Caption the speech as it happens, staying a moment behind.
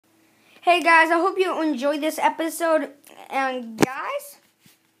Hey guys, I hope you enjoyed this episode. And guys,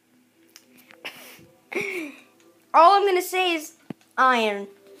 all I'm gonna say is iron.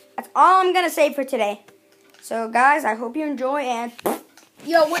 That's all I'm gonna say for today. So guys, I hope you enjoy. And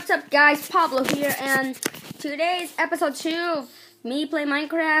yo, what's up guys? Pablo here, and today's episode 2 of me play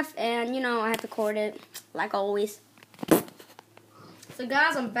Minecraft. And you know, I have to record it like always. So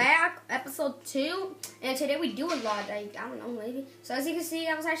guys, I'm back, episode 2, and today we do a lot, I don't know, maybe. So as you can see,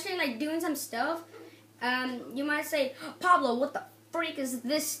 I was actually doing some stuff. You might say, Pablo, what the freak is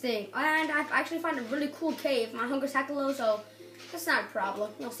this thing? And I've actually found a really cool cave. My hunger's heck low, so that's not a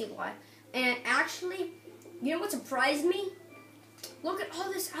problem. You'll see why. And actually, you know what surprised me? Look at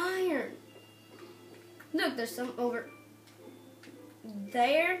all this iron. Look, there's some over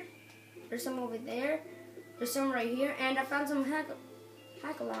there. There's some over there. There's some right here, and I found some heck of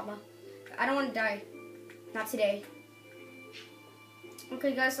lava. I don't want to die. Not today.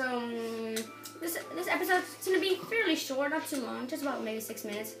 Okay, guys. This episode's gonna be fairly short, not too long, just about maybe 6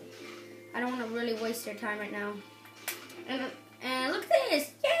 minutes. I don't want to really waste your time right now. And look at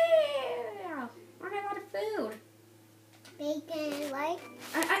this! Yeah, I got a lot of food. Bacon, like?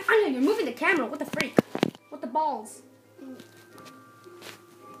 I know you're moving the camera. What the freak? What the balls?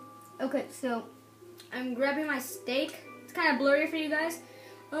 Okay, so I'm grabbing my steak. It's kind of blurry for you guys.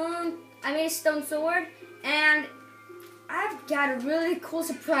 I made a stone sword, and I've got a really cool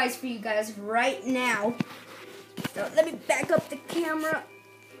surprise for you guys right now. So let me back up the camera.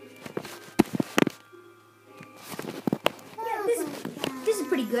 Yeah, this is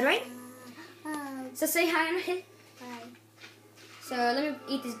pretty good, right? So say hi and hi. Hi. So let me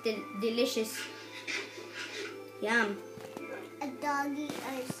eat this delicious. Yum. A doggy,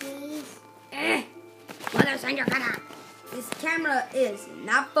 I sneeze. Mother, send your gun out. This camera is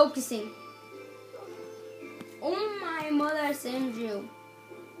not focusing. Oh my mother sends you.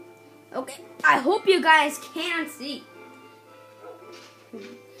 Okay, I hope you guys can see.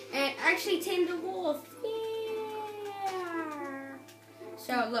 And actually tamed a wolf. Yeah.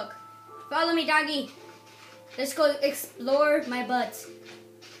 So look, follow me, doggy. Let's go explore my butt.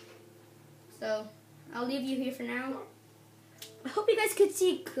 So I'll leave you here for now. I hope you guys could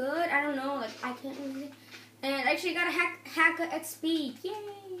see good. I don't know, I can't really see. And I actually got a hacker XP. Yay!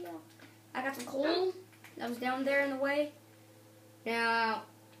 I got some coal that was down there in the way. Now,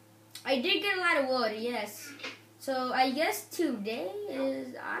 I did get a lot of wood, yes. So I guess today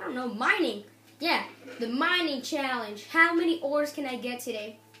is, I don't know, mining. Yeah, the mining challenge. How many ores can I get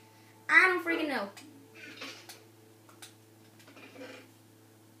today? I don't freaking know.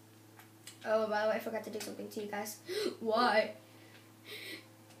 Oh, by the way, I forgot to do something to you guys. Why?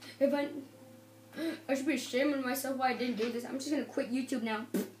 I should be ashamed of myself why I didn't do this. I'm just gonna quit YouTube now.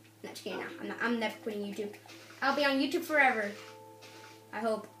 Not just kidding. No, I'm never quitting YouTube. I'll be on YouTube forever. I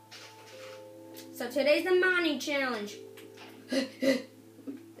hope. So today's the mining challenge.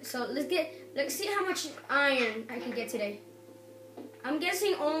 So let's see how much iron I can get today. I'm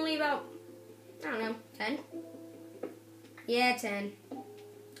guessing only about, I don't know, 10. Yeah, 10.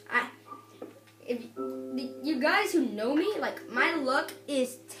 If you guys who know me, my luck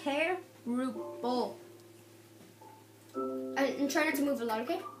is terrible. And try not to move a lot,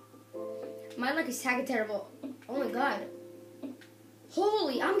 okay? My luck is hecka terrible. Oh my god.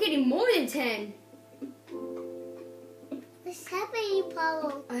 Holy, I'm getting more than 10. What's happening,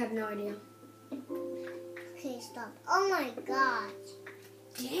 Pablo? I have no idea. Okay, stop. Oh my gosh.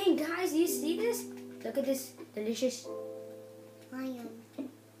 Dang, guys, do you see this? Look at this delicious Iron.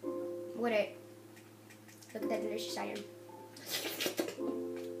 Look at that delicious iron.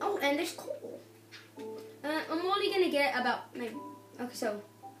 Oh, and there's coal. I'm only gonna get about maybe. Okay, so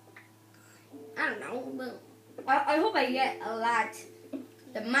I don't know, but I hope I get a lot.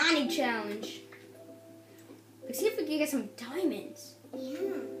 The mining challenge. Let's see if we can get some diamonds.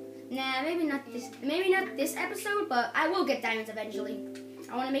 Yeah. Nah, maybe not this. Maybe not this episode, but I will get diamonds eventually.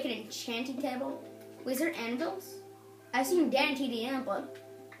 I want to make an enchanting table. Wait, is there anvils? I've seen Dan TDM, but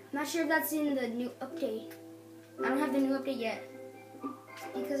I'm not sure if that's in the new update. I don't have the new update yet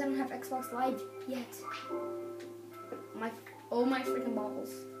because I don't have Xbox Live yet. Oh my freaking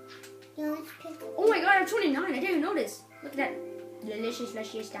balls! Oh my god, I'm 29. I didn't even notice. Look at that delicious,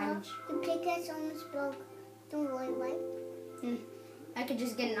 luscious diamonds. The pickaxe almost broke. Don't worry, right? I could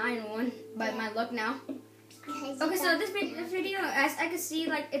just get an iron one by my luck now. Okay, so this video, as I can see,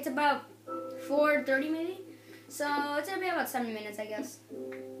 it's about 4:30 maybe. So it's gonna be about 7 minutes, I guess.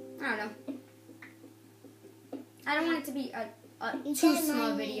 I don't know. I don't want it to be a too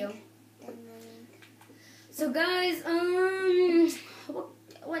small video. So guys,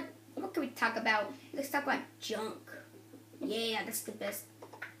 what can we talk about? Let's talk about junk. Yeah, that's the best.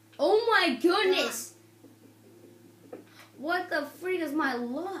 Oh my goodness! What the freak is my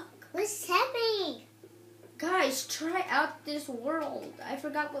luck? What's happening? Guys, try out this world. I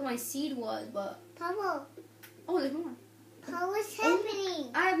forgot what my seed was, but... Pablo. Oh, there's more. Pablo, what's happening?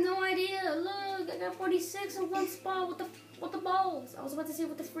 I have no idea. Look, I got 46 in one spot with the balls. I was about to say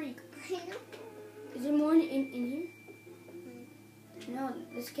with the freak. I know. Is there more in here? No,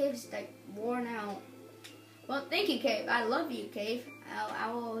 this cave's like worn out. Well, thank you, Cave. I love you, Cave.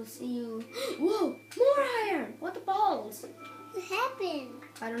 I will see you. Whoa, more iron. What the balls? What happened?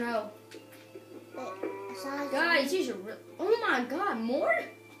 I don't know. Wait, I saw it. Guys, these are real. Oh my God, more?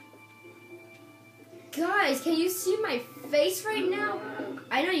 Guys, can you see my face right now?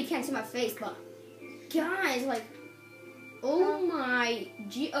 I know you can't see my face, but guys, like, oh my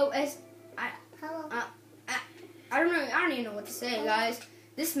GOS. Pablo. I don't know. I don't even know what to say, guys.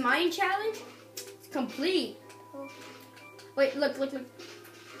 This mine challenge is complete. Wait, look.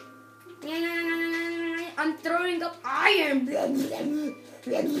 I'm throwing up iron. Are you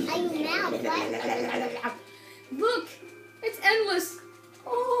now? What? Look, it's endless.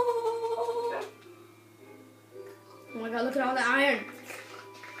 Oh my God, look at all the iron.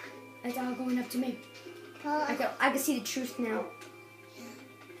 It's all going up to me. Pablo. I can see the truth now.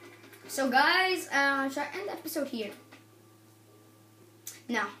 So guys, should I end the episode here?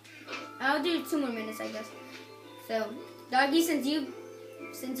 No. I'll do 2 more minutes, I guess. So, Doggy, since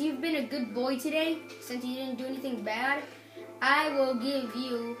you've been a good boy today, since you didn't do anything bad, I will give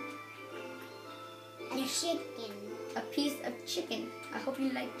you A chicken. a piece of chicken. I hope you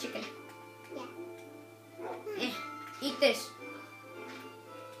like chicken. Yeah. Eat this.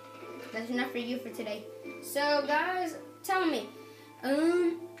 That's enough for you for today. So guys, tell me,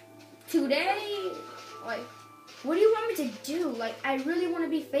 today, like, what do you want me to do? Like, I really want to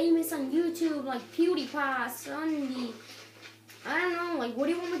be famous on YouTube, like PewDiePie, Sunday. I don't know, like, what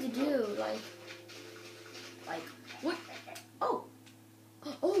do you want me to do? Like, what? Oh,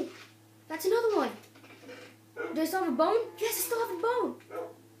 that's another one. Do I still have a bone? Yes, I still have a bone.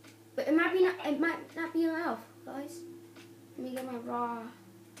 But it might not be enough, guys. Let me get my raw.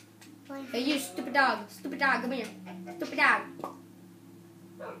 Hey, you stupid dog, come here. Stupid dog.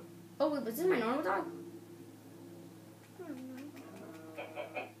 Oh, wait, was this my normal dog?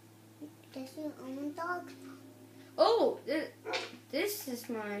 That's your own dog? Oh, this is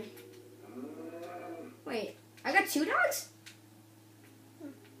mine. Wait, I got 2 dogs?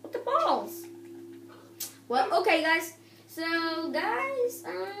 What the balls? Well, okay, guys. So, guys,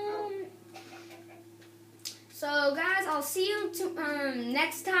 I'll see you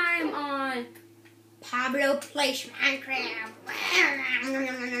next time on Pablo Plays Minecraft.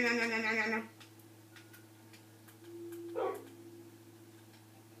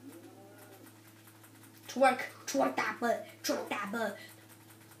 Twerk that butt.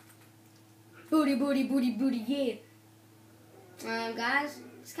 Booty, yeah. Guys,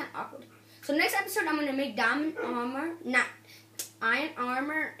 it's kind of awkward. So next episode, I'm gonna make diamond armor, not iron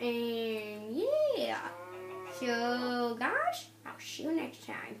armor, and yeah. So guys, I'll see you next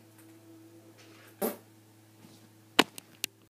time.